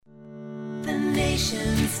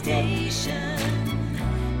Station,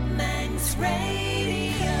 Manx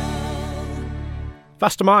Radio.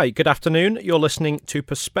 Fast am I. Good afternoon. You're listening to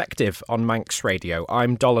Perspective on Manx Radio.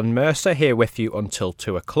 I'm Dolan Mercer, here with you until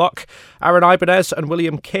 2 o'clock. Aaron Ibanez and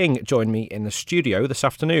William King join me in the studio this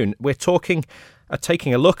afternoon. We're taking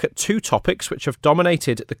a look at two topics which have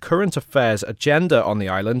dominated the current affairs agenda on the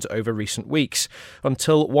island over recent weeks.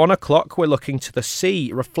 Until 1 o'clock, we're looking to the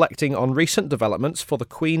sea, reflecting on recent developments for the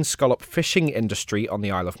Queen Scallop fishing industry on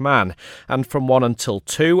the Isle of Man. And from 1 until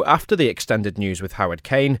 2, after the extended news with Howard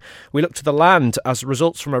Kane, we look to the land as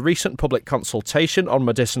results from a recent public consultation on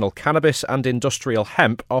medicinal cannabis and industrial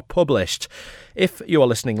hemp are published. If you are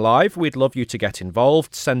listening live, we'd love you to get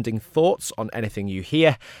involved, sending thoughts on anything you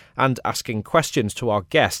hear and asking questions to our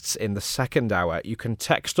guests in the second hour. You can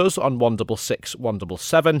text us on 166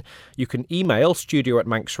 177, you can email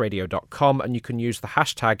studio@manxradio.com, and you can use the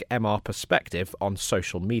hashtag MRPerspective on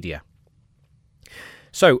social media.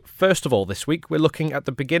 So, first of all, this week, we're looking at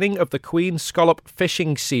the beginning of the Queen Scallop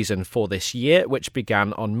fishing season for this year, which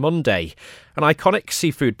began on Monday. An iconic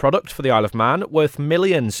seafood product for the Isle of Man, worth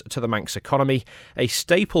millions to the Manx economy, a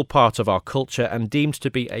staple part of our culture and deemed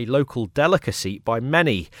to be a local delicacy by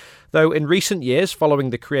many. Though in recent years, following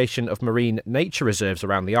the creation of marine nature reserves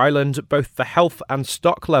around the island, both the health and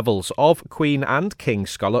stock levels of Queen and King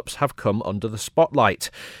scallops have come under the spotlight.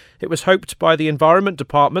 It was hoped by the Environment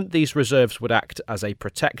Department these reserves would act as a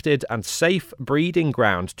protected and safe breeding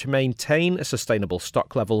ground to maintain sustainable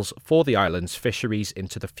stock levels for the island's fisheries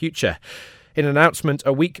into the future. In an announcement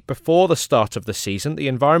a week before the start of the season, the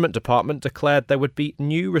Environment Department declared there would be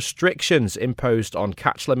new restrictions imposed on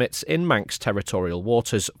catch limits in Manx territorial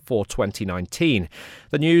waters for 2019.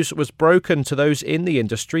 The news was broken to those in the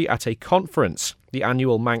industry at a conference, the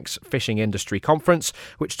annual Manx Fishing Industry Conference,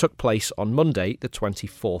 which took place on Monday, the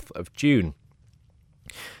 24th of June.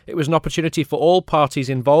 It was an opportunity for all parties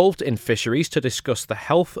involved in fisheries to discuss the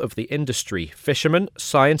health of the industry, fishermen,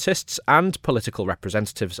 scientists and political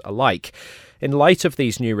representatives alike. In light of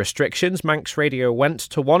these new restrictions, Manx Radio went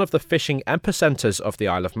to one of the fishing epicentres of the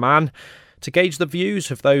Isle of Man to gauge the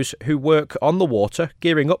views of those who work on the water,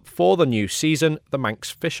 gearing up for the new season, the Manx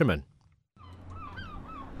fishermen.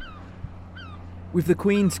 With the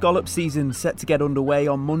Queen Scallop season set to get underway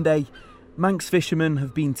on Monday, Manx fishermen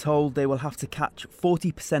have been told they will have to catch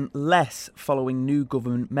 40% less following new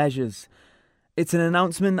government measures. It's an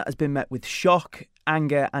announcement that has been met with shock,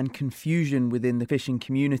 anger and confusion within the fishing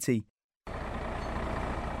community.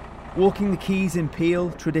 Walking the quays in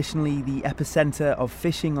Peel, traditionally the epicentre of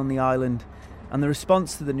fishing on the island, and the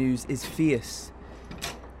response to the news is fierce.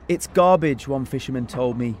 It's garbage, one fisherman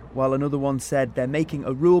told me, while another one said they're making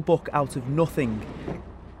a rule book out of nothing.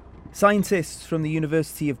 Scientists from the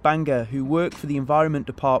University of Bangor who work for the Environment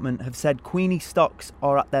Department have said Queenie stocks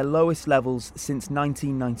are at their lowest levels since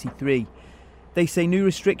 1993. They say new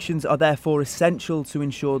restrictions are therefore essential to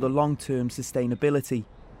ensure the long-term sustainability.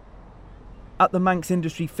 At the Manx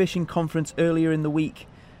Industry Fishing Conference earlier in the week,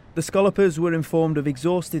 the scallopers were informed of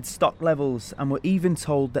exhausted stock levels and were even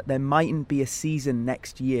told that there mightn't be a season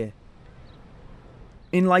next year.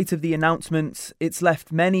 In light of the announcements, it's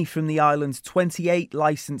left many from the island's 28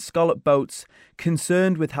 licensed scallop boats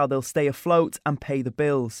concerned with how they'll stay afloat and pay the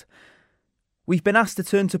bills. We've been asked to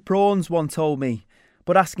turn to prawns, one told me,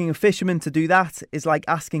 but asking a fisherman to do that is like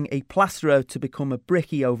asking a plasterer to become a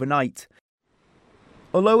brickie overnight.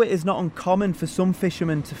 Although it is not uncommon for some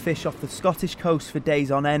fishermen to fish off the Scottish coast for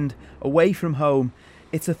days on end, away from home,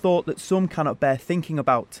 it's a thought that some cannot bear thinking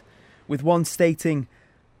about, with one stating,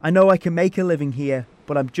 "I know I can make a living here,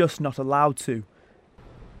 but I'm just not allowed to."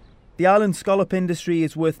 The island scallop industry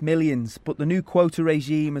is worth millions, but the new quota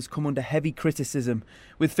regime has come under heavy criticism,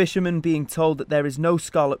 with fishermen being told that there is no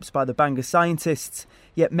scallops by the Bangor scientists,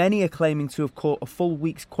 yet many are claiming to have caught a full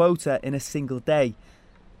week's quota in a single day.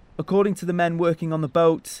 According to the men working on the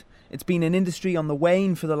boat, it's been an industry on the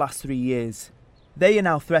wane for the last 3 years. They are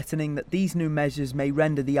now threatening that these new measures may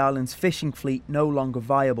render the island's fishing fleet no longer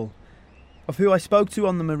viable. Of who I spoke to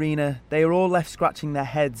on the marina, they are all left scratching their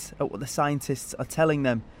heads at what the scientists are telling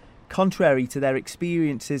them, contrary to their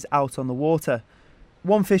experiences out on the water.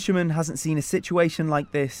 One fisherman hasn't seen a situation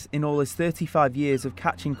like this in all his 35 years of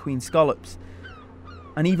catching queen scallops,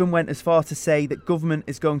 and even went as far to say that government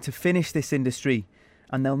is going to finish this industry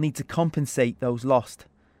and they'll need to compensate those lost.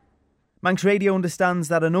 Manx Radio understands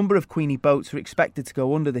that a number of queenie boats are expected to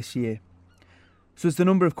go under this year. So as the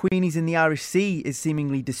number of queenies in the Irish Sea is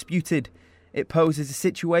seemingly disputed, it poses a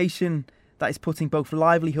situation that is putting both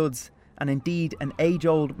livelihoods and indeed an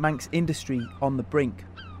age-old Manx industry on the brink.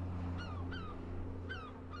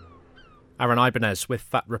 Aaron Ibanez with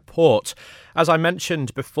that report. As I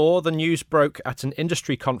mentioned before, the news broke at an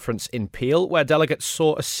industry conference in Peel where delegates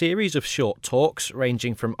saw a series of short talks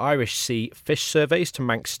ranging from Irish Sea fish surveys to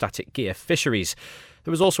Manx static gear fisheries.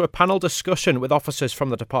 There was also a panel discussion with officers from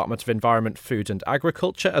the Department of Environment, Food and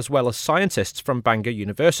Agriculture, as well as scientists from Bangor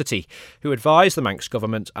University, who advised the Manx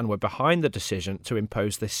government and were behind the decision to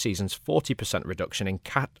impose this season's 40% reduction in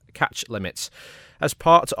catch limits. As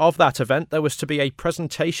part of that event, there was to be a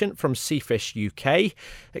presentation from Seafish UK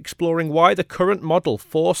exploring why the current model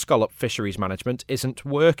for scallop fisheries management isn't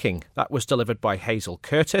working. That was delivered by Hazel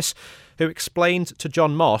Curtis, who explained to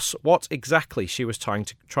John Moss what exactly she was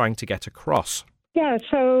trying to get across. Yeah,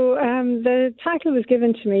 so the title was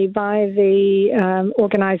given to me by the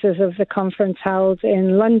organisers of the conference held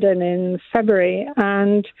in London in February,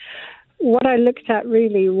 and what I looked at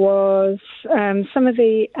really was some of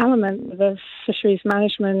the elements of the fisheries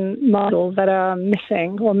management model that are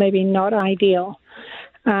missing or maybe not ideal.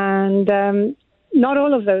 And not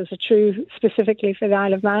all of those are true specifically for the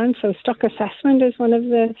Isle of Man. So stock assessment is one of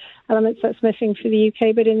the elements that's missing for the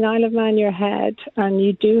UK. But in the Isle of Man, you're ahead and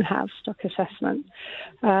you do have stock assessment.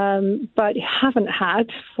 But you haven't had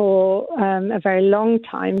for a very long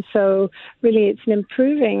time. So really it's an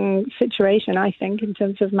improving situation, I think, in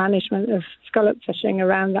terms of management of scallop fishing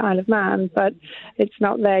around the Isle of Man. But it's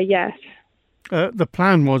not there yet. The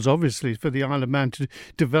plan was obviously for the Isle of Man to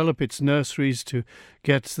develop its nurseries to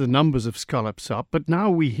get the numbers of scallops up. But now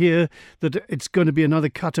we hear that it's going to be another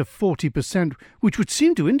cut of 40%, which would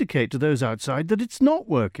seem to indicate to those outside that it's not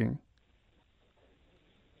working.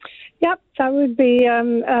 Yep, that would be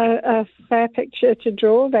a fair picture to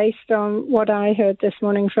draw based on what I heard this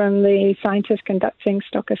morning from the scientists conducting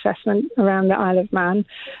stock assessment around the Isle of Man.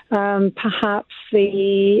 Perhaps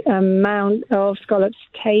the amount of scallops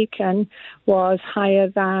taken was higher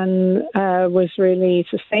than was really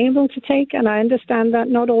sustainable to take, and I understand that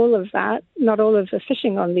not all of the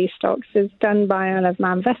fishing on these stocks is done by Isle of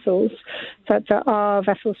Man vessels, but there are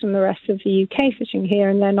vessels from the rest of the UK fishing here,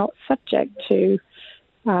 and they're not subject to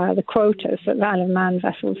the quotas that the Isle of Man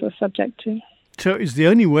vessels are subject to. So is the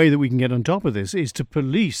only way that we can get on top of this is to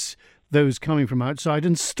police those coming from outside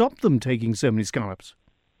and stop them taking so many scallops?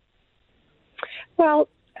 Well,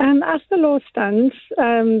 as the law stands,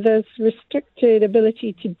 there's restricted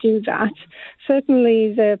ability to do that.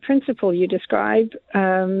 Certainly the principle you describe,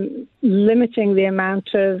 limiting the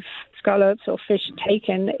amount of scallops or fish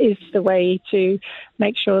taken, is the way to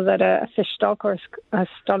make sure that a fish stock or a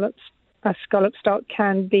scallop stock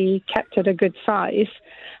can be kept at a good size.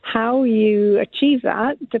 How you achieve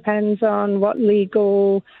that depends on what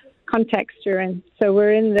legal context you're in. So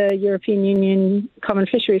we're in the European Union Common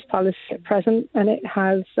Fisheries Policy at present, and it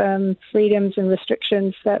has freedoms and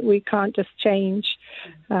restrictions that we can't just change.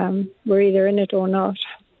 We're either in it or not.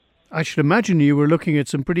 I should imagine you were looking at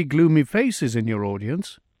some pretty gloomy faces in your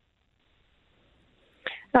audience.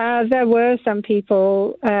 There were some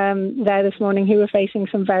people there this morning who were facing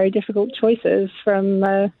some very difficult choices from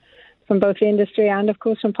both the industry and, of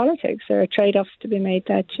course, from politics. There are trade-offs to be made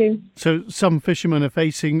there too. So some fishermen are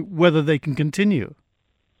facing whether they can continue?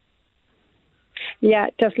 Yeah,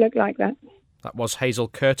 it does look like that. That was Hazel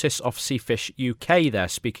Curtis of Seafish UK there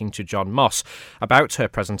speaking to John Moss about her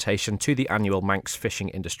presentation to the annual Manx Fishing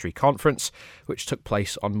Industry Conference, which took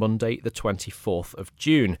place on Monday the 24th of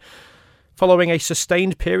June. Following a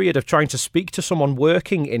sustained period of trying to speak to someone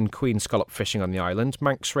working in queen scallop fishing on the island,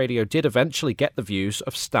 Manx Radio did eventually get the views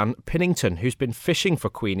of Stan Pinnington, who's been fishing for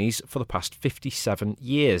queenies for the past 57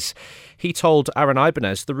 years. He told Aaron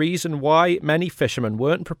Ibanez the reason why many fishermen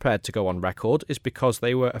weren't prepared to go on record is because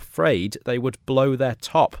they were afraid they would blow their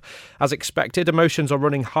top. As expected, emotions are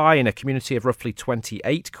running high in a community of roughly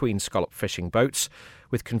 28 queen scallop fishing boats,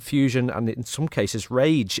 with confusion and in some cases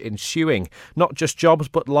rage ensuing. Not just jobs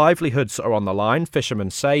but livelihoods are on the line, fishermen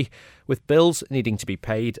say, with bills needing to be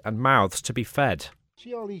paid and mouths to be fed.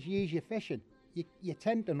 See all these years you're fishing, you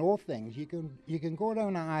tend to know things. You can go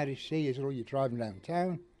down the Irish Sea as though you're driving down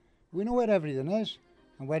town. We know where everything is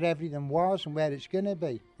and where everything was and where it's going to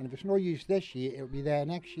be. And if it's no use this year, it'll be there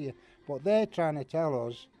next year. But they're trying to tell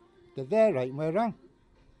us that they're right and we're wrong.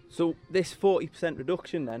 So this 40%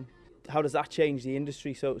 reduction then, how does that change the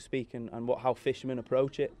industry, so to speak, and how fishermen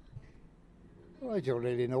approach it? Well, I don't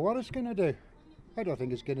really know what it's going to do. I don't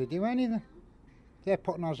think it's going to do anything. They're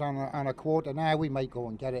putting us on a quota now. We might go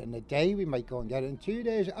and get it in a day. We might go and get it in 2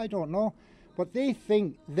 days. I don't know. But they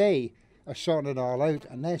think they are sorting it all out,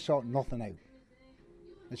 and they're sorting nothing out.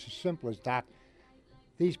 It's as simple as that.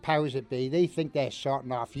 These powers that be, they think they're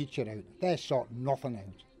sorting our future out. They're sorting nothing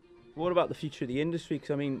out. What about the future of the industry?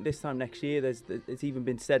 Because, I mean, this time next year, it's even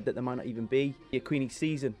been said that there might not even be a queenie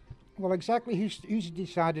season. Well, exactly. Who's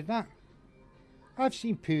decided that? I've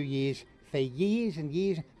seen poo years for years and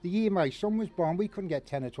years. The year my son was born, we couldn't get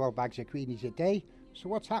 10 or 12 bags of Queenies a day. So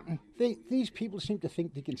what's happened? These people seem to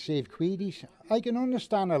think they can save Queenies. I can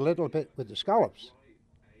understand a little bit with the scallops.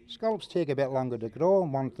 Scallops take a bit longer to grow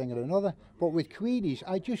and one thing or another. But with Queenies,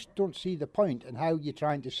 I just don't see the point in how you're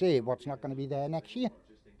trying to save what's not going to be there next year.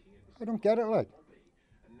 I don't get it, like.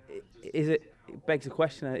 It begs the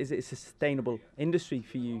question, is it a sustainable industry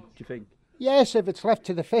for you, do you think? Yes, if it's left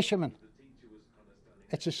to the fishermen.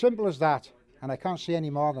 It's as simple as that, and I can't say any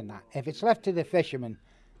more than that. If it's left to the fishermen,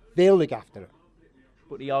 they'll look after it.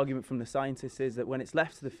 But the argument from the scientists is that when it's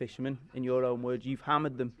left to the fishermen, in your own words, you've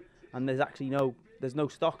hammered them, and there's actually no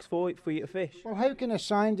stocks for you to fish. Well, how can a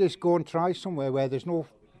scientist go and try somewhere where there's no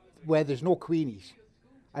Queenies,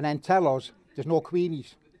 and then tell us there's no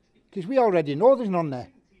Queenies? Because we already know there's none there.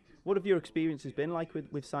 What have your experiences been like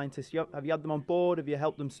with scientists? Have you had them on board? Have you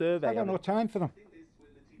helped them survey? I've got no time for them.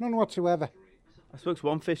 None whatsoever. I spoke to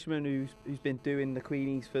one fisherman who's been doing the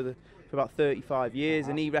Queenies for about 35 years,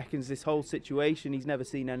 and he reckons this whole situation, he's never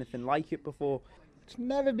seen anything like it before. It's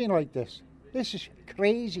never been like this. This is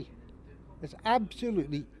crazy. It's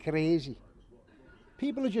absolutely crazy.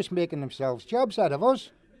 People are just making themselves jobs out of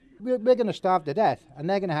us. We're going to starve to death, and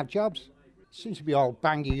they're going to have jobs. It seems to be all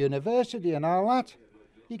Bangor University and all that.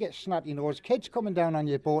 You get snotty-nosed kids coming down on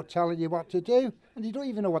your boat telling you what to do, and you don't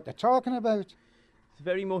even know what they're talking about. It's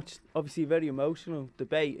very much, obviously, a very emotional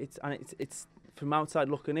debate. It's from outside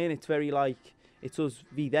looking in. It's very like it's us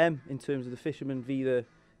v them in terms of the fishermen v the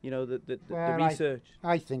research.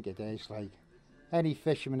 I think it is like any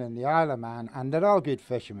fisherman in the Isle of Man, and they're all good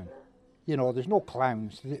fishermen. You know, there's no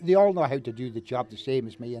clowns. They all know how to do the job the same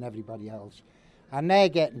as me and everybody else, and they're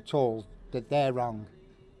getting told that they're wrong,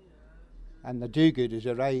 and the do-gooders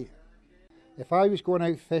are right. If I was going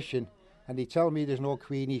out fishing and they tell me there's no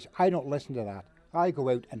Queenies, I don't listen to that. I go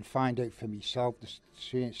out and find out for myself, the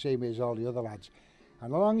same way as all the other lads.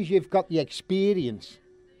 And as long as you've got the experience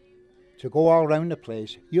to go all around the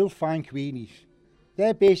place, you'll find Queenies.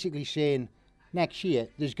 They're basically saying, next year,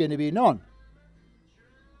 there's going to be none.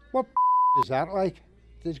 What is that like?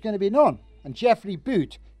 There's going to be none. And Geoffrey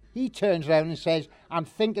Boot, he turns around and says, I'm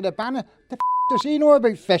thinking of banning. The does he know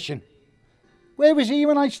about fishing? Where was he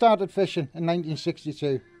when I started fishing in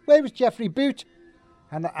 1962? Where was Geoffrey Boot?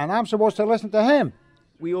 And I'm supposed to listen to him.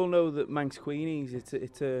 We all know that Manx Queenies,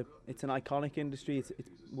 it's an iconic industry. It's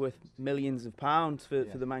worth millions of pounds for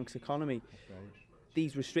the Manx economy. Right.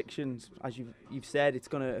 These restrictions, as you've said, it's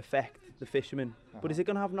going to affect the fishermen. But is it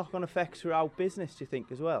going to have knock-on effects throughout business, do you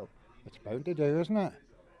think, as well? It's bound to do, isn't it?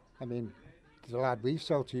 I mean, there's a lad we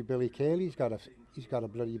sell to, Billy Cayley. He's got a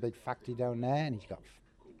bloody big factory down there, and he's got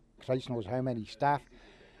Christ knows how many staff.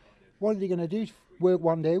 What are they going to do? Work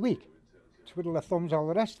one day a week? Twiddle their thumbs all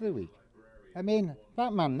the rest of the week? I mean,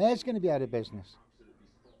 that man there's going to be out of business.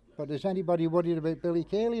 But is anybody worried about Billy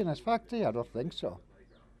Cayley and his factory? I don't think so.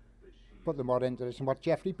 But they're more interested in what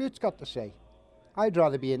Geoffrey Boot's got to say. I'd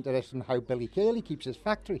rather be interested in how Billy Cayley keeps his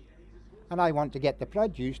factory. And I want to get the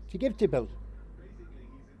produce to give to Billy.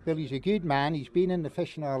 Billy's a good man, he's been in the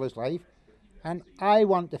fishing all his life, and I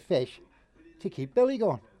want the fish to keep Billy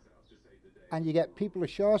going. And you get people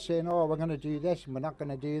ashore saying, oh, we're going to do this and we're not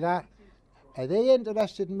going to do that. Are they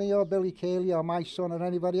interested in me or Billy Cayley or my son or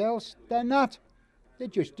anybody else? They're not. They're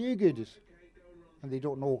just do-gooders. And they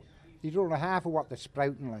don't know half of what they're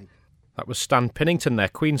sprouting like. That was Stan Pinnington there,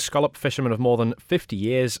 Queen Scallop fisherman of more than 50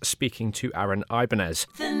 years, speaking to Aaron Ibanez.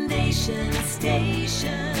 The Nation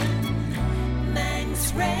Station,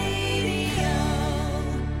 Manx Radio.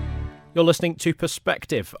 You're listening to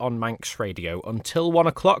Perspective on Manx Radio. Until 1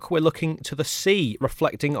 o'clock, we're looking to the sea,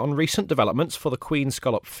 reflecting on recent developments for the Queen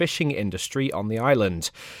Scallop fishing industry on the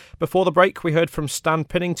island. Before the break, we heard from Stan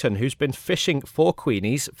Pinnington, who's been fishing for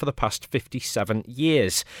Queenies for the past 57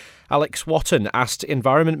 years. Alex Watton asked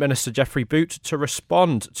Environment Minister Geoffrey Boot to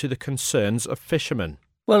respond to the concerns of fishermen.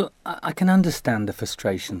 Well, I can understand the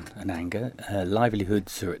frustration and anger.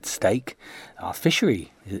 Livelihoods are at stake. Our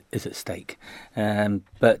fishery is at stake.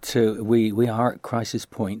 But we are at crisis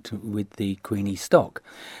point with the Queenie stock.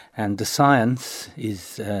 And the science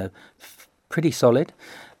is pretty solid.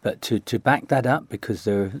 But to back that up, because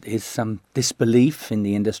there is some disbelief in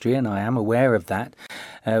the industry, and I am aware of that,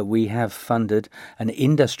 we have funded an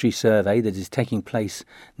industry survey that is taking place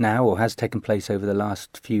now, or has taken place over the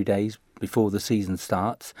last few days before the season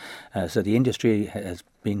starts. So the industry has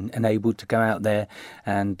been enabled to go out there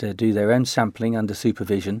and do their own sampling under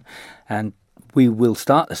supervision. And we will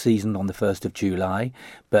start the season on the 1st of July,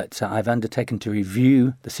 but I've undertaken to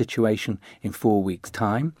review the situation in 4 weeks'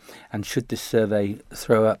 time. And should this survey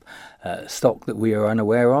throw up stock that we are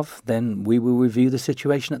unaware of, then we will review the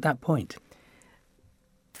situation at that point.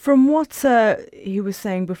 From what he was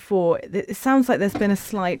saying before, it sounds like there's been a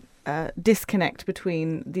slight disconnect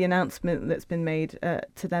between the announcement that's been made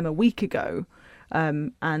to them a week ago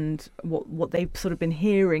and what they've sort of been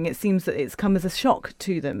hearing. It seems that it's come as a shock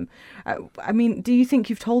to them. I mean, do you think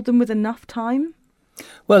you've told them with enough time?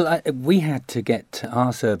 Well, we had to get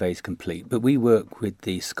our surveys complete, but we work with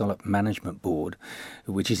the Scallop Management Board,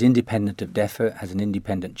 which is independent of DEFA, has an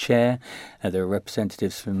independent chair. There are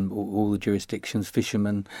representatives from all the jurisdictions,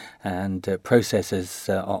 fishermen and processors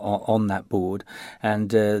on that board, and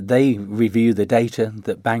they review the data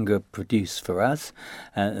that Bangor produce for us,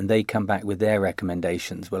 and they come back with their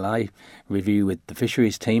recommendations. Well, I review with the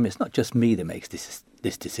fisheries team. It's not just me that makes this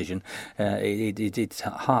decision. It's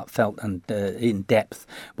heartfelt and in depth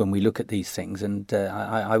when we look at these things, and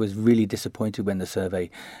I was really disappointed when the survey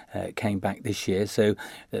came back this year. So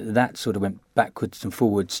that sort of went backwards and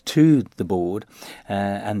forwards to the board,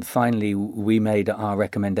 and finally we made our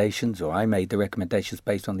recommendations, or I made the recommendations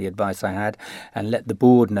based on the advice I had, and let the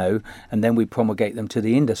board know, and then we promulgate them to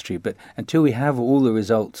the industry. But until we have all the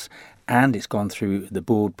results and it's gone through the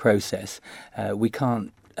board process, we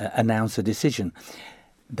can't announce a decision.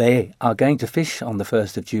 They are going to fish on the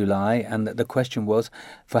 1st of July, and the question was,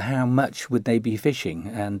 for how much would they be fishing?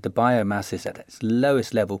 And the biomass is at its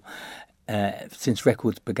lowest level since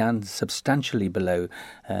records began, substantially below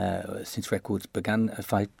since records began.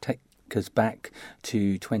 If I take us back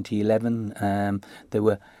to 2011, there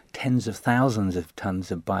were tens of thousands of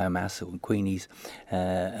tonnes of biomass, or queenies,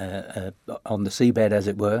 on the seabed, as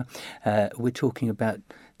it were. We're talking about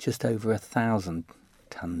just over 1,000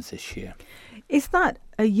 tonnes this year. Is that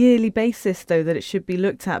a yearly basis, though, that it should be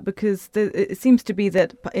looked at? Because it seems to be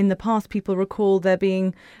that in the past people recall there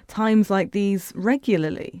being times like these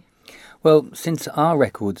regularly. Well, since our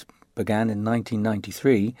records began in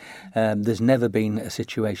 1993, there's never been a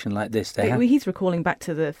situation like this. He's recalling back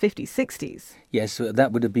to the 50s, 60s. Yes,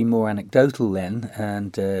 that would have been more anecdotal then,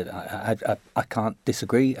 and I can't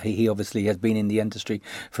disagree. He obviously has been in the industry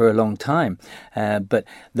for a long time, but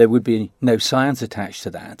there would be no science attached to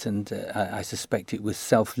that, and I suspect it was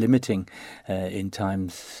self-limiting in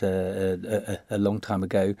times a long time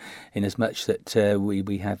ago, in as much that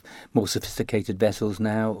we have more sophisticated vessels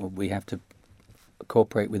now. We have to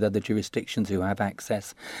cooperate with other jurisdictions who have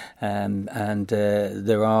access, and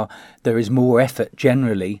there is more effort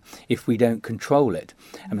generally if we don't control it.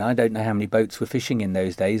 I mean, I don't know how many boats were fishing in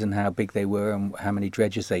those days and how big they were and how many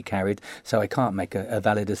dredges they carried, so I can't make a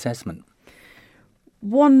valid assessment.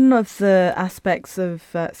 One of the aspects of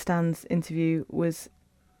Stan's interview was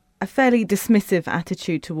a fairly dismissive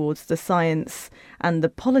attitude towards the science and the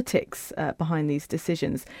politics behind these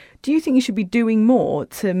decisions. Do you think you should be doing more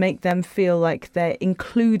to make them feel like they're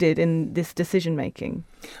included in this decision-making?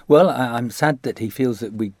 Well, I'm sad that he feels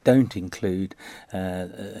that we don't include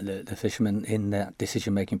the fishermen in that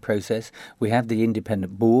decision-making process. We have the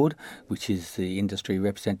independent board, which is the industry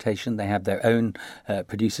representation. They have their own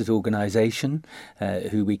producers' organisation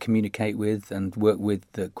who we communicate with and work with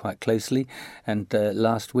quite closely. And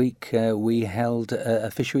last week we held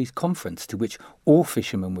a fisheries conference to which all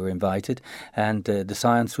fishermen were invited, and the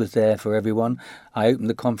science was there for everyone. I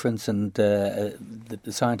opened the conference and the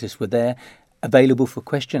scientists were there, available for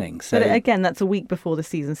questioning. So, but again, that's a week before the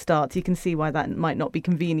season starts. You can see why that might not be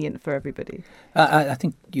convenient for everybody. I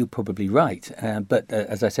think you're probably right. But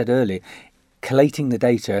as I said earlier, collating the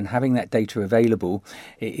data and having that data available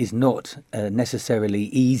is not necessarily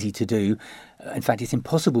easy to do. In fact, it's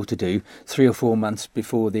impossible to do 3 or 4 months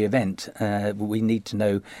before the event. We need to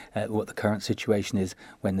know what the current situation is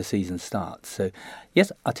when the season starts. So,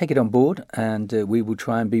 yes, I'll take it on board, and we will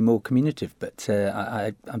try and be more communicative. But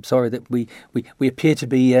I'm sorry that we appear to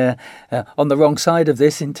be on the wrong side of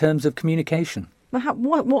this in terms of communication.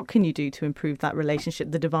 What can you do to improve that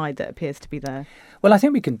relationship, the divide that appears to be there? Well, I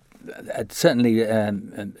think we can certainly.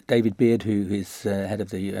 David Beard, who is head of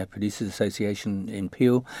the Producers Association in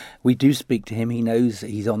Peel, we do speak to him. He knows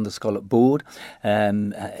he's on the Scallop board.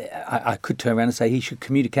 I could turn around and say he should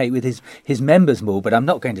communicate with his members more, but I'm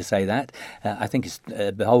not going to say that. I think it's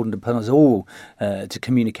beholden upon us all to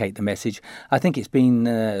communicate the message. I think it's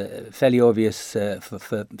been fairly obvious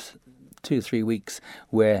for 2 or 3 weeks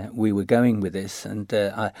where we were going with this, and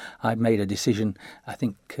I made a decision, I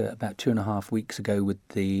think about 2.5 weeks ago, with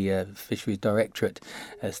the Fisheries Directorate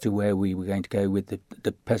as to where we were going to go with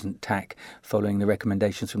the present tack following the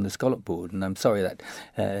recommendations from the Scallop Board. And I'm sorry that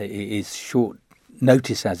it is short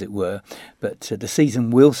notice, as it were. But the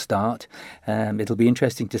season will start. It'll be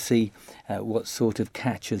interesting to see what sort of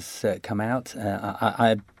catches come out.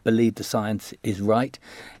 I believe the science is right.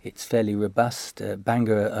 It's fairly robust.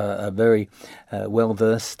 Bangor are very well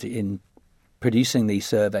versed in producing these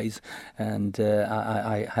surveys, and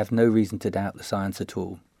I have no reason to doubt the science at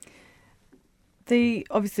all.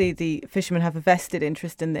 Obviously, the fishermen have a vested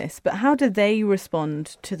interest in this, but how do they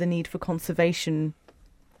respond to the need for conservation?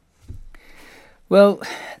 Well,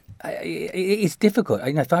 it's difficult.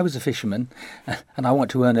 If I was a fisherman and I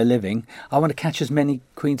want to earn a living, I want to catch as many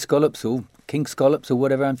queen scallops or king scallops or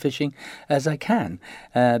whatever I'm fishing as I can.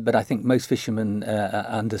 But I think most fishermen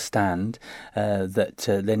understand that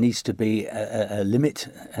there needs to be a limit,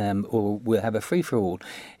 or we'll have a free-for-all.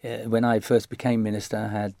 When I first became minister, I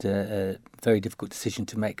had a very difficult decision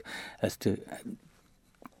to make as to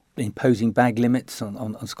imposing bag limits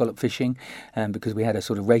on scallop fishing, because we had a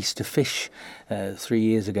sort of race to fish 3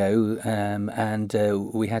 years ago, and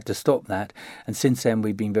we had to stop that. And since then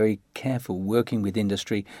we've been very careful, working with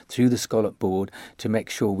industry through the Scallop Board to make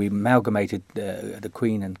sure we amalgamated the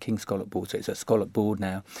Queen and King Scallop Board, so it's a Scallop Board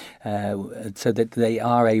now, so that they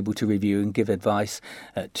are able to review and give advice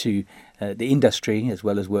to the industry, as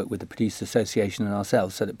well as work with the Producers Association and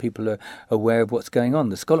ourselves, so that people are aware of what's going on.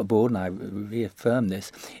 The Scallop Board, and I reaffirm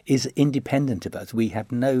this, is independent of us. We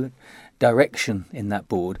have no direction in that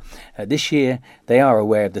board. This year, they are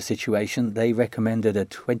aware of the situation. They recommended a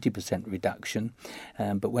 20% reduction,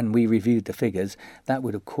 but when we reviewed the figures, that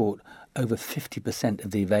would have caught over 50%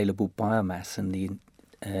 of the available biomass, and the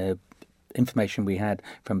information we had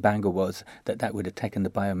from Bangor was that would have taken the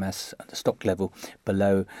biomass at the stock level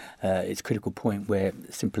below its critical point, where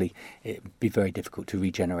simply it would be very difficult to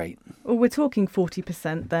regenerate. Well, we're talking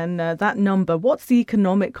 40% then. That number, what's the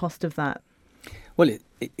economic cost of that? Well,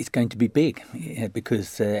 it's going to be big,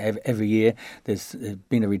 because every year there's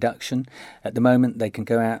been a reduction. At the moment, they can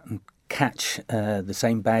go out and catch the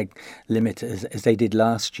same bag limit as they did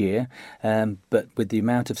last year, but with the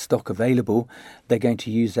amount of stock available, they're going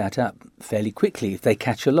to use that up fairly quickly if they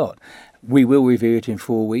catch a lot. We will review it in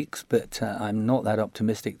 4 weeks, but I'm not that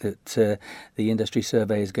optimistic that the industry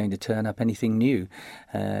survey is going to turn up anything new.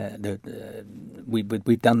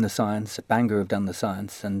 We've done the science, Bangor have done the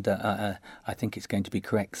science, and I think it's going to be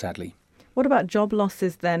correct, sadly. What about job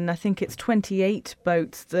losses then? I think it's 28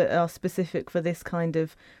 boats that are specific for this kind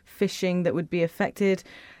of fishing that would be affected.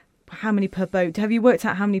 How many per boat? Have you worked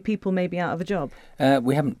out how many people may be out of a job?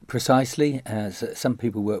 We haven't precisely. Some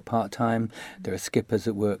people work part-time. There are skippers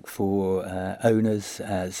that work for owners,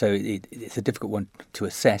 so it's a difficult one to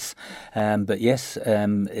assess. But yes,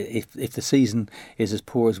 if the season is as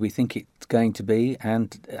poor as we think it's going to be,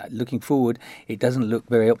 and looking forward, it doesn't look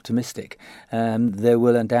very optimistic, there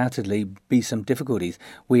will undoubtedly be some difficulties.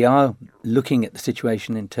 We are looking at the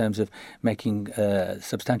situation in terms of making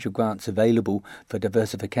substantial grants available for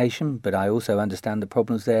diversification, but I also understand the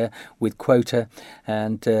problems there with quota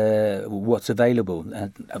and what's available.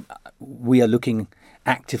 We are looking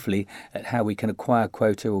actively at how we can acquire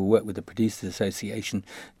quota, or work with the Producers Association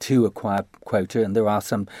to acquire quota, and there are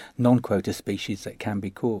some non-quota species that can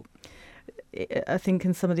be caught. I think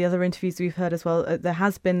in some of the other interviews we've heard as well, there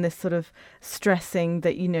has been this sort of stressing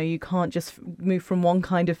that, you can't just move from one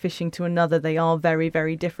kind of fishing to another. They are very,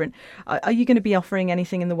 very different. Are you going to be offering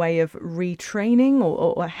anything in the way of retraining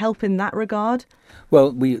or help in that regard?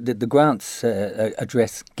 Well, the grants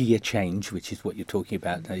address gear change, which is what you're talking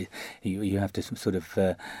about. You have to sort of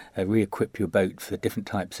re-equip your boat for different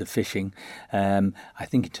types of fishing. I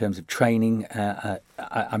think in terms of training,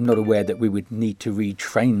 I'm not aware that we would need to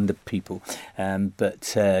retrain the people.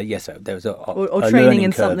 But yes, there was or a training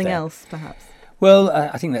in curve something there. else, perhaps. Well,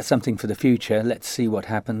 I think that's something for the future. Let's see what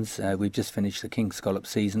happens. We've just finished the King Scallop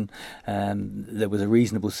season. There was a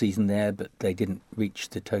reasonable season there, but they didn't reach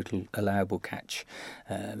the total allowable catch.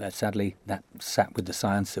 Sadly, that sat with the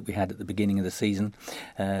science that we had at the beginning of the season.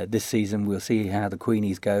 This season, we'll see how the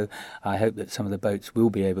Queenies go. I hope that some of the boats will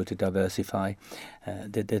be able to diversify.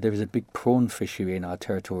 There is a big prawn fishery in our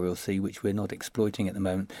territorial sea, which we're not exploiting at the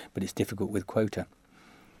moment, but it's difficult with quota.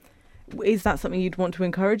 Is that something you'd want to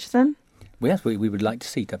encourage then? Yes, we would like to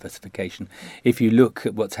see diversification. If you look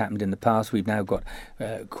at what's happened in the past, we've now got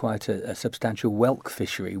quite a substantial whelk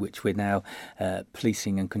fishery, which we're now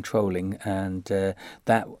policing and controlling, and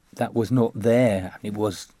that was not there. There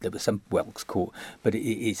were some whelks caught, but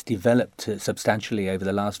it's developed substantially over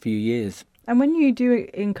the last few years. And when you do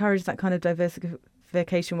encourage that kind of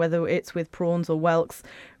diversification, whether it's with prawns or whelks,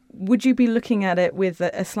 would you be looking at it with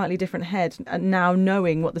a slightly different head now,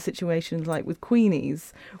 knowing what the situation's like with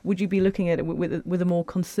Queenies? Would you be looking at it with a more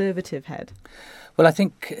conservative head? Well, I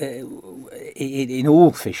think in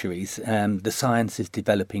all fisheries, the science is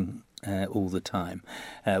developing all the time.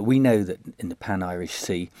 We know that in the Pan-Irish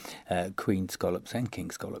Sea, queen scallops and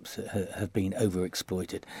king scallops have been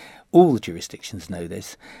overexploited. All the jurisdictions know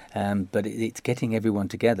this, but it's getting everyone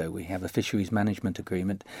together. We have a fisheries management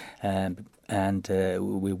agreement, and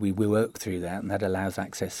we work through that, and that allows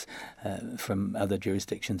access from other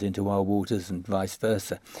jurisdictions into our waters and vice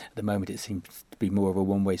versa. At the moment, it seems to be more of a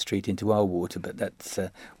one-way street into our waters, but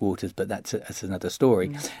that's another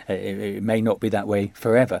story. It may not be that way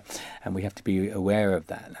forever, and we have to be aware of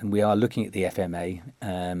that. And we are looking at the FMA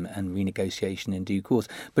and renegotiation in due course.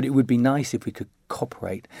 But it would be nice if we could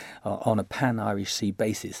cooperate on a pan-Irish Sea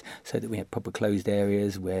basis, so that we have proper closed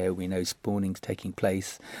areas where we know spawning's taking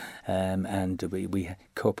place, and we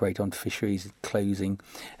cooperate on fisheries closing,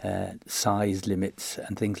 size limits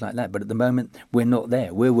and things like that. But at the moment, we're not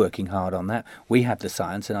there. We're working hard on that. We have the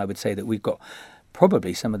science, and I would say that we've got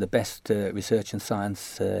probably some of the best research and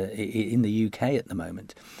science in the UK at the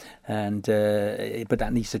moment, and but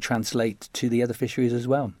that needs to translate to the other fisheries as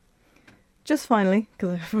well. Just finally,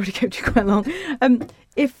 because I've already kept you quite long,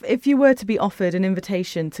 if you were to be offered an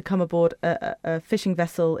invitation to come aboard a fishing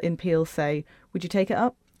vessel in Peel, say, would you take it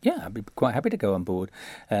up? Yeah, I'd be quite happy to go on board.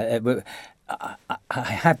 I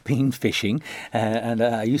have been fishing, and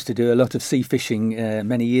I used to do a lot of sea fishing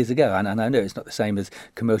many years ago, and I know it's not the same as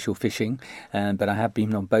commercial fishing, but I have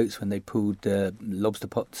been on boats when they pulled lobster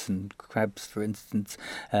pots and crabs, for instance.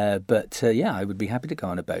 But I would be happy to go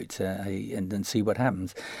on a boat and see what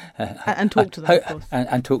happens. And talk to them, of course.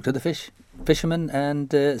 And talk to the fishermen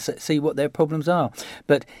and see what their problems are.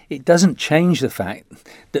 But it doesn't change the fact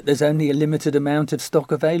that there's only a limited amount of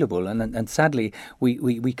stock available, and sadly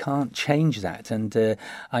we can't change that. And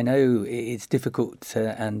I know it's difficult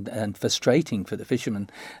and frustrating for the fishermen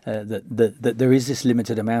that there is this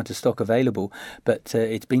limited amount of stock available, but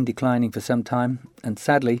it's been declining for some time, and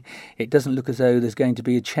sadly it doesn't look as though there's going to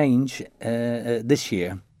be a change this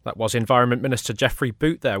year. That was Environment Minister Geoffrey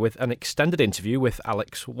Boot there with an extended interview with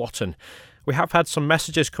Alex Watton. We have had some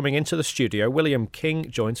messages coming into the studio. William King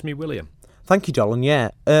joins me. William. Thank you, Dolan. Yeah.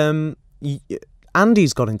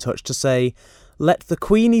 Andy's got in touch to say, let the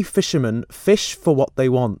Queenie fishermen fish for what they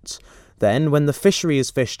want. Then, when the fishery is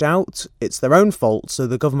fished out, it's their own fault, so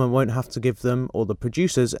the government won't have to give them, or the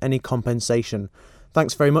producers, any compensation.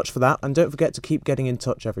 Thanks very much for that, and don't forget to keep getting in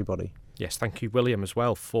touch, everybody. Yes, thank you, William, as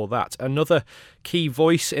well for that. Another key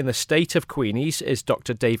voice in the state of Queenies is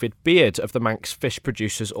Dr David Beard of the Manx Fish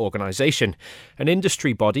Producers Organisation, an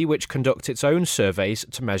industry body which conducts its own surveys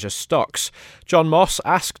to measure stocks. John Moss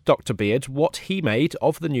asked Dr Beard what he made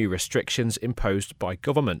of the new restrictions imposed by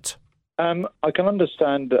government. I can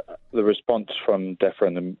understand the response from DEFA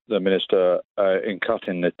and the Minister in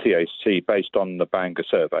cutting the TAC based on the Bangor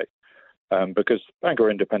survey, because Bangor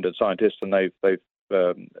are independent scientists and they've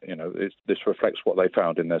this reflects what they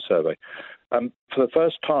found in their survey. For the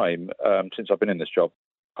first time since I've been in this job,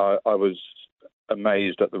 I was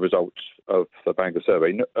amazed at the results of the Bangor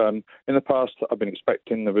survey. In the past, I've been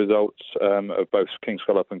expecting the results of both King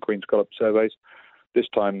Scallop and Queen Scallop surveys. This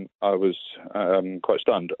time, I was quite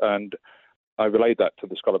stunned, and I relayed that to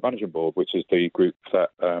the Scallop Management Board, which is the group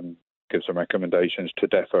that gives some recommendations to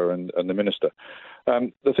DEFA and the Minister.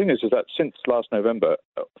 The thing is that since last November,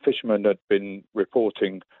 fishermen had been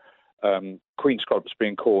reporting queen scallops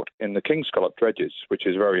being caught in the king scallop dredges, which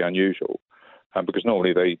is very unusual because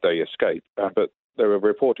normally they escape. But they were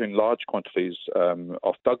reporting large quantities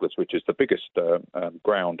off Douglas, which is the biggest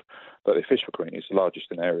ground that they fish for queenies, the largest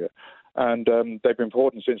in the area. And they've been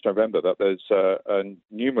reporting since November that there's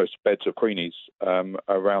numerous beds of queenies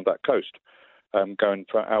around that coast. Going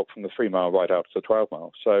out from the 3 mile right out to the 12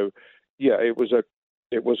 mile. So, yeah, it was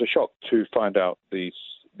a shock to find out the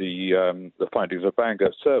findings of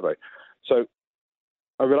Bangor survey. So,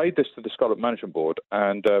 I relayed this to the Scallop Management Board,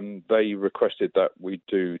 and they requested that we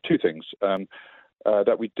do two things: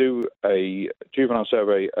 that we do a juvenile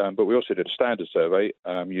survey, but we also did a standard survey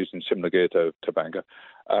using similar gear to Bangor,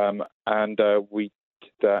 and we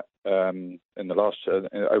did that over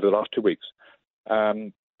the last 2 weeks.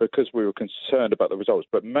 Because we were concerned about the results,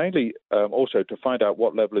 but mainly also to find out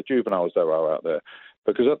what level of juveniles there are out there.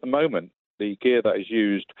 Because at the moment, the gear that is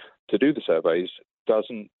used to do the surveys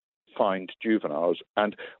doesn't find juveniles,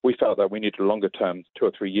 and we felt that we needed a longer-term 2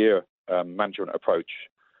 or 3 year management approach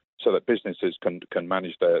so that businesses can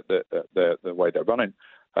manage the way they're running,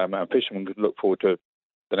 and fishermen could look forward to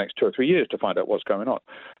the next 2 or 3 years to find out what's going on.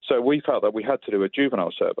 So we felt that we had to do a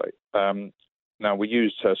juvenile survey. Now, we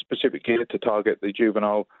used specific gear to target the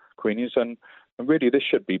juvenile queenies, and really this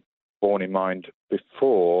should be borne in mind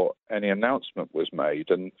before any announcement was made.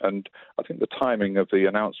 And I think the timing of the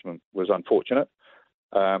announcement was unfortunate,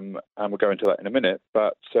 and we'll go into that in a minute.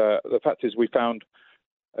 But the fact is we found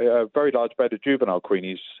a very large bed of juvenile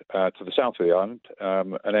queenies to the south of the island,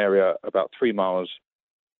 an area about 3 miles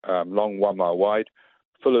long, 1 mile wide,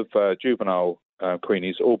 full of juvenile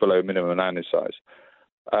queenies, all below minimum landing size.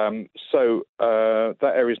 So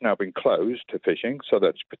that area's now been closed to fishing, so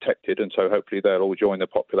that's protected, and so hopefully they'll all join the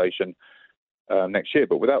population next year.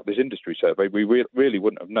 But without this industry survey, we really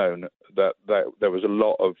wouldn't have known that there was a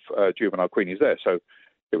lot of juvenile queenies there. So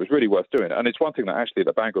it was really worth doing. And it's one thing that actually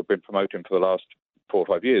the Bangor have been promoting for the last 4 or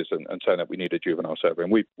 5 years and saying that we need a juvenile survey,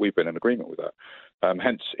 and we've been in agreement with that.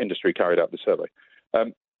 Hence, industry carried out the survey.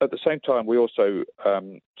 At the same time, we also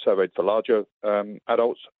surveyed for larger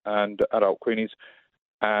adults and adult queenies,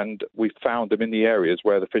 and we found them in the areas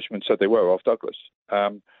where the fishermen said they were off Douglas.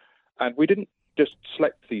 And we didn't just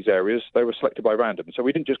select these areas, they were selected by random. So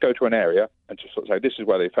we didn't just go to an area and just sort of say, this is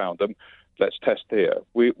where they found them, let's test here.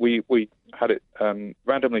 We had it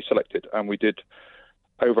randomly selected, and we did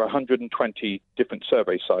over 120 different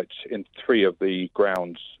survey sites in 3 of the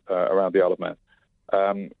grounds around the Isle of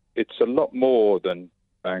Man. It's a lot more than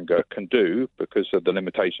Bangor can do because of the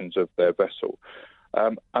limitations of their vessel.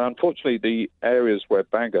 And unfortunately, the areas where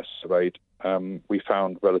Bangor surveyed, we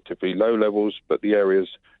found relatively low levels, but the areas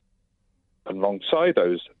alongside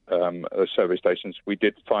those survey stations, we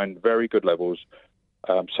did find very good levels,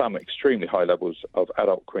 some extremely high levels of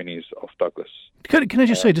adult queenies off Douglas. Can I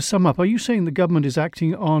just say, to sum up, are you saying the government is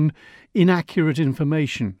acting on inaccurate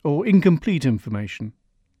information or incomplete information?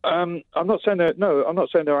 I'm not saying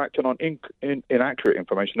they're acting on inaccurate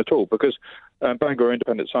information at all, because Bangor are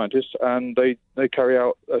independent scientists and they carry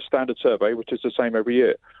out a standard survey, which is the same every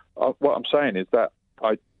year. What I'm saying is that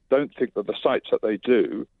I don't think that the sites that they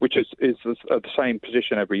do, which is the same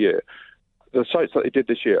position every year, the sites that they did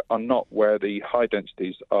this year are not where the high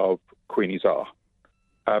densities of queenies are,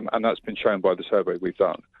 and that's been shown by the survey we've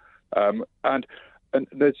done. And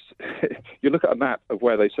there's, you look at a map of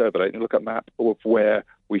where they surveyed, and you look at a map of where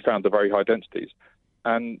we found the very high densities,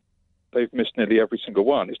 and they've missed nearly every single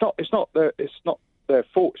one. It's not their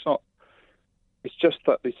fault. It's just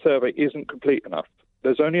that the survey isn't complete enough.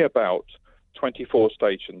 There's only about 24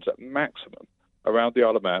 stations at maximum around the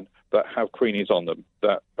Isle of Man that have queenies on them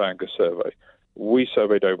that Bangor survey. We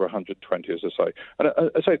surveyed over 120, as I say. And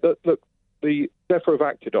I say that, look, the DEFA have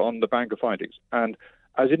acted on the Bangor findings, and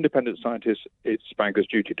as independent scientists, it's Bangor's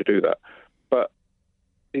duty to do that. But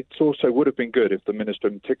it also would have been good if the Minister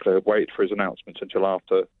in particular waited for his announcements until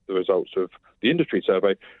after the results of the industry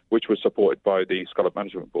survey, which was supported by the Scallop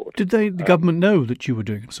Management Board. Did the government know that you were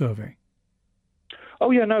doing a survey?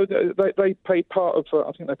 Oh, yeah, no, they paid part of,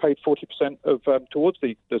 I think they paid 40% of towards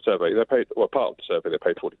the survey. They paid, well, part of the survey, they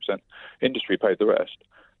paid 40%. Industry paid the rest.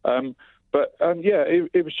 Yeah,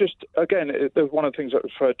 it was just, again, one of the things that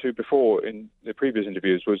was referred to before in the previous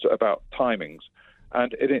interviews was about timings.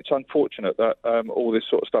 And it's unfortunate that all this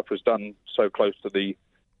sort of stuff was done so close to the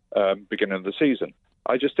beginning of the season.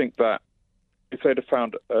 I just think that if they'd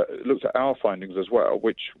have looked at our findings as well,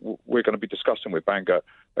 which we're going to be discussing with Bangor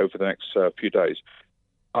over the next few days,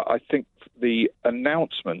 I think the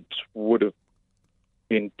announcement would have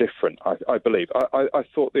been different, I believe. I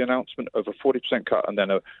thought the announcement of a 40% cut and then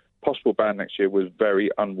a possible ban next year was very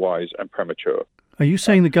unwise and premature. Are you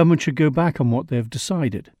saying the government should go back on what they've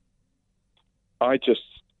decided?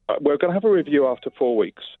 We're going to have a review after 4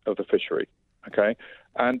 weeks of the fishery, okay?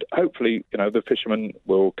 And hopefully, the fishermen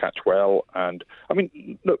will catch well. And, I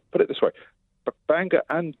mean, look, put it this way. Bangor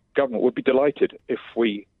and government would be delighted if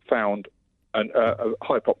we found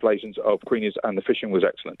high populations of queenies and the fishing was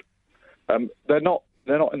excellent. They're not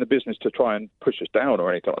in the business to try and push us down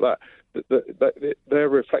or anything like that. They're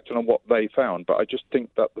reflecting on what they found, but I just think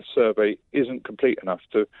that the survey isn't complete enough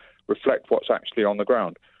to reflect what's actually on the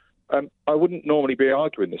ground. I wouldn't normally be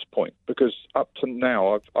arguing this point because up to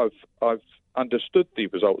now I've understood the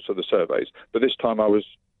results of the surveys, but this time I was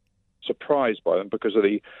surprised by them because of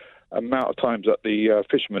the amount of times that the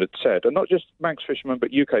fishermen had said, and not just Manx fishermen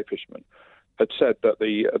but UK fishermen, had said that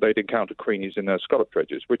they'd encountered queenies in their scallop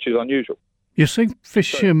dredges, which is unusual. You're saying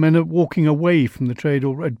fishermen are walking away from the trade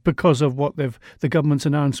already because of what the government's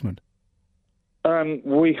announcement?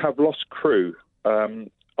 We have lost crew on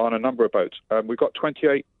a number of boats. We've got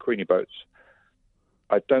 28 queenie boats.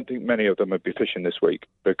 I don't think many of them would be fishing this week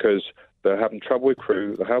because they're having trouble with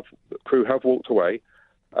crew. Crew have walked away.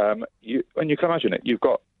 And you can imagine it. You've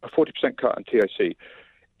got a 40% cut in TAC.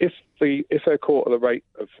 If they're caught at the rate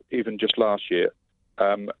of even just last year,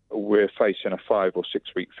 we're facing a 5 or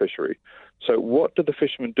 6 week fishery. So what do the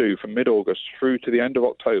fishermen do from mid-August through to the end of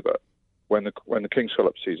October when the king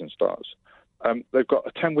scallop season starts? They've got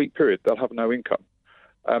a 10-week period. They'll have no income.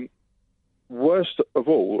 Worst of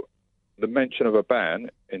all, the mention of a ban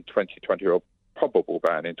in 2020 or probable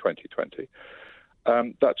ban in 2020.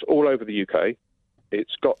 That's all over the UK.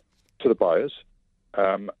 It's got to the buyers.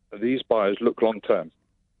 These buyers look long term.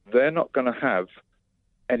 They're not going to have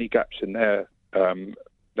any gaps in their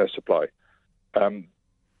supply.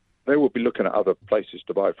 They will be looking at other places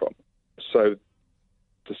to buy from. So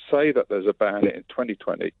to say that there's a ban in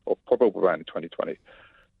 2020 or probable ban in 2020,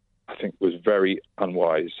 I think was very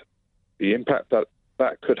unwise. The impact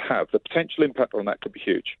that could have, the potential impact on that could be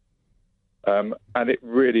huge. And it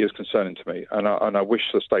really is concerning to me. And I wish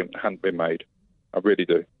the statement hadn't been made. I really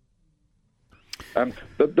do.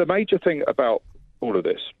 The major thing about all of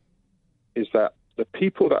this is that the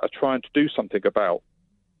people that are trying to do something about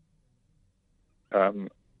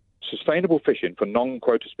sustainable fishing for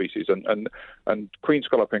non-quota species and queen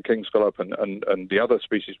scallop and king scallop and the other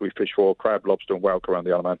species we fish for, crab, lobster and whelk around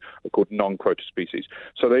the Isle of Man, are called non-quota species.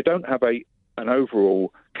 So they don't have an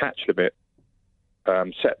overall catch limit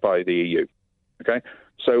set by the EU. Okay,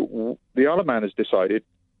 so the Isle of Man has decided,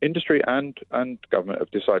 industry and government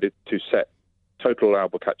have decided to set total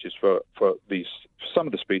allowable catches for some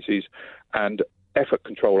of the species and effort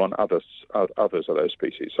control on others of those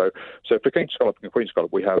species. So for king scallop and queen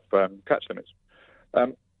scallop, we have catch limits.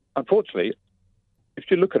 Unfortunately, if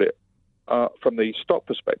you look at it from the stock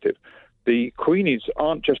perspective, the queenies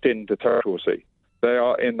aren't just in the territorial sea; they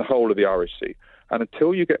are in the whole of the Irish Sea. And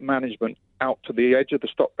until you get management out to the edge of the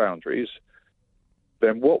stock boundaries,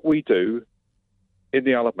 then what we do in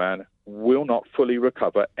the Isle of Man will not fully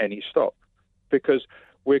recover any stock, because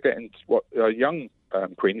we're getting what young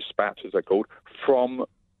queenies, spat as they're called, from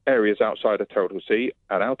areas outside of territorial sea,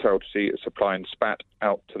 and our territorial sea is supplying spat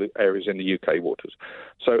out to the areas in the UK waters.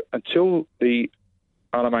 So until the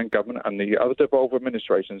Isle of Man government and the other devolved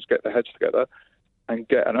administrations get their heads together and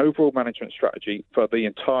get an overall management strategy for the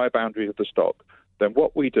entire boundary of the stock, then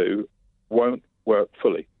what we do won't work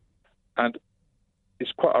fully. And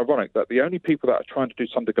it's quite ironic that the only people that are trying to do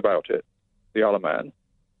something about it, the Isle of Man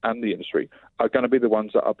and the industry, are going to be the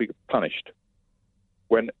ones that are being punished.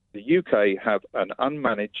 When the UK have an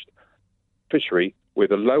unmanaged fishery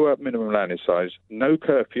with a lower minimum landing size, no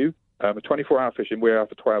curfew, 24-hour fishing, we're out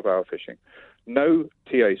for 12-hour fishing, no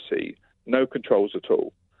TAC, no controls at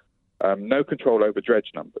all, no control over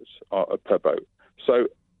dredge numbers per boat. So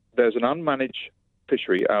there's an unmanaged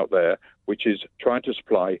fishery out there which is trying to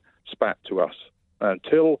supply spat to us.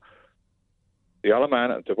 Until the Isle of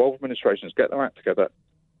Man and devolved administrations get their act together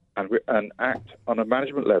and act on a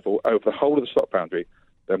management level over the whole of the stock boundary,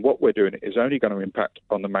 then what we're doing is only going to impact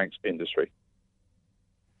on the Manx industry.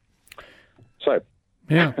 So,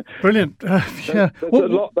 yeah, brilliant. There's a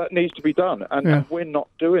lot that needs to be done, and we're not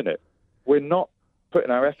doing it. We're not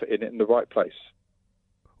putting our effort in it in the right place.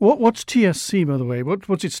 What's TSC, by the way?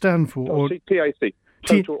 What's it stand for? TAC,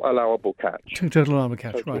 Total Allowable Catch. Total Allowable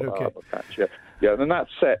Catch, right? Okay. Allowable catch, yeah, and that's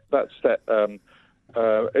set. There's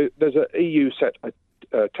an EU set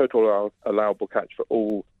total allowable catch for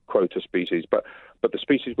all quota species, but the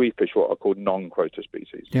species we fish for are called non-quota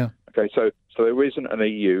species. Yeah. Okay, so there isn't an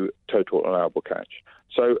EU total allowable catch.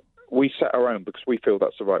 So we set our own because we feel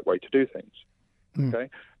that's the right way to do things. Okay.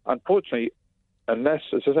 Unfortunately, unless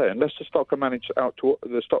the stock are managed out to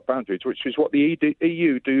the stock boundaries, which is what the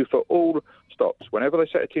EU do for all stocks. Whenever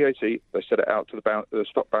they set a TAC, they set it out to the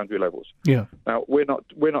stock boundary levels. Yeah. Now we're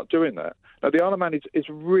not doing that. Now the Isle of Man is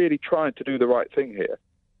really trying to do the right thing here,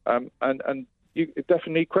 and you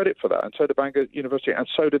definitely need credit for that, and so did Bangor University, and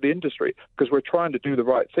so did the industry, because we're trying to do the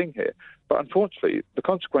right thing here. But unfortunately, the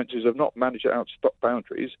consequences of not managing out stock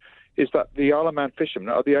boundaries is that the Isle of Man fishermen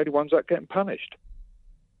are the only ones that are getting punished.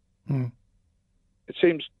 It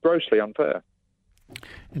seems grossly unfair.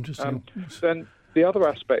 Interesting. Then the other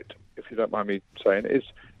aspect, if you don't mind me saying,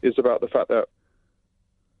 is about the fact that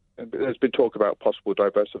there's been talk about possible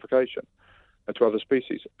diversification into other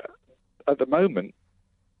species. At the moment,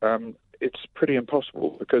 it's pretty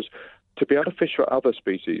impossible, because to be able to fish for other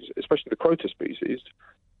species, especially the quota species,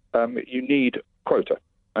 you need quota.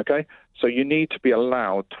 Okay, so you need to be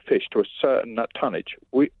allowed to fish to a certain tonnage.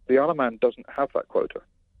 The Isle of Man doesn't have that quota.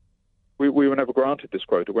 We were never granted this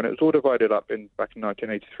quota. When it was all divided up back in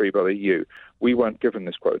 1983 by the EU, we weren't given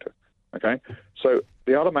this quota. Okay, so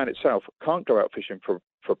the Isle of Man itself can't go out fishing for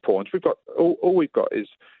prawns. We've got all we've got is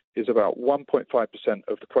about 1.5%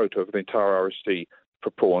 of the quota of the entire Irish Sea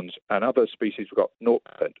for prawns, and other species we've got 0%.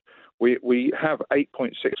 We have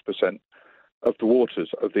 8.6% of the waters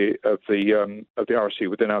of the RSC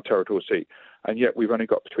within our territorial sea, and yet we've only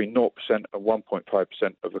got between 0% and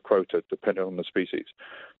 1.5% of the quota, depending on the species.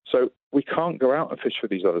 So we can't go out and fish for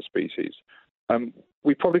these other species.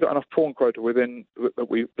 We've probably got enough prawn quota within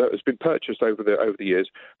that has been purchased over the years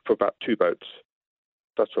for about 2 boats.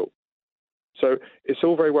 That's all. So it's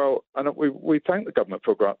all very well, and we thank the government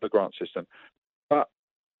for the grant system, but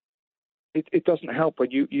it doesn't help when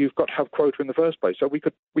you've got to have quota in the first place. So we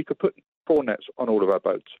could put prawn nets on all of our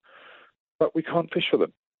boats, but we can't fish for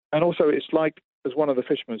them. And also, it's like, as one of the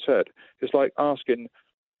fishermen said, it's like asking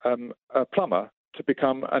a plumber to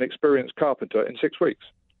become an experienced carpenter in 6 weeks.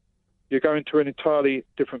 You're going to an entirely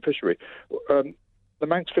different fishery. The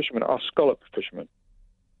Manx fishermen are scallop fishermen.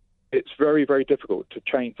 It's very, very difficult to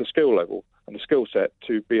change the skill level and the skill set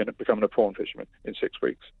to becoming a prawn fisherman in 6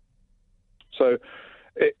 weeks. So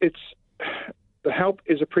the help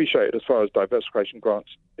is appreciated as far as diversification grants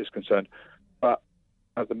is concerned, but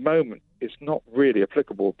at the moment it's not really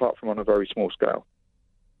applicable apart from on a very small scale.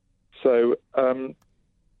 So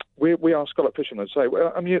we are scallop fishermen.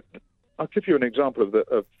 So I'll give you an example of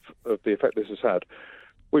the effect this has had.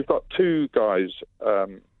 We've got 2 guys,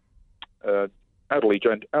 elderly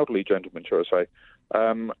gentlemen, shall I say,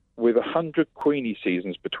 with 100 Queenie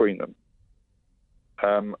seasons between them,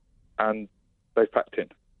 and they've packed in.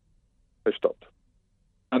 They've stopped,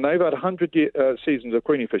 and they've had 100 seasons of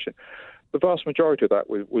Queenie fishing. The vast majority of that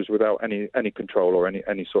was without any control or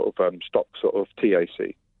any sort of stock sort of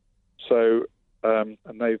TAC. So, and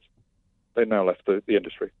they've now left the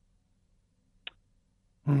industry.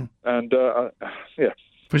 And yeah.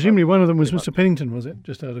 Presumably one of them was Mr. Pennington, was it?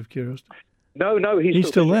 Just out of curiosity. No, he's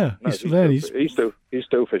still there. No, he's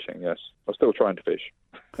still fishing. Yes, I'm still trying to fish.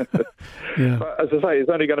 Yeah. But as I say, it's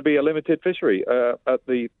only going to be a limited fishery at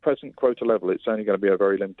the present quota level. It's only going to be a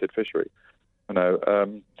very limited fishery.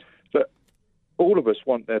 But all of us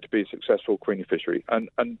want there to be a successful Queenie fishery, and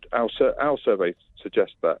our survey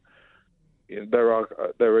suggests that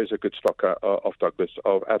there is a good stock off Douglas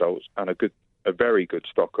of adults and a very good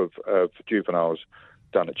stock of juveniles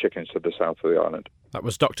down at Chickens to the south of the island. That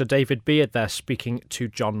was Dr. David Beard there speaking to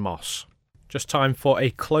John Moss. Just time for a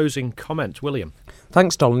closing comment. William.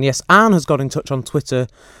 Thanks, Dolan. Yes, Anne has got in touch on Twitter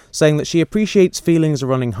saying that she appreciates feelings are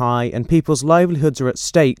running high and people's livelihoods are at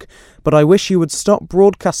stake, but I wish you would stop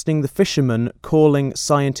broadcasting the fishermen calling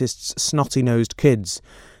scientists snotty-nosed kids.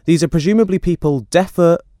 These are presumably people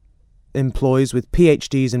DEFA employs with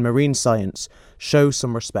PhDs in marine science. Show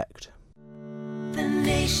some respect. The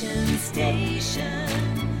Nation Station,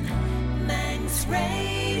 Manx Radio.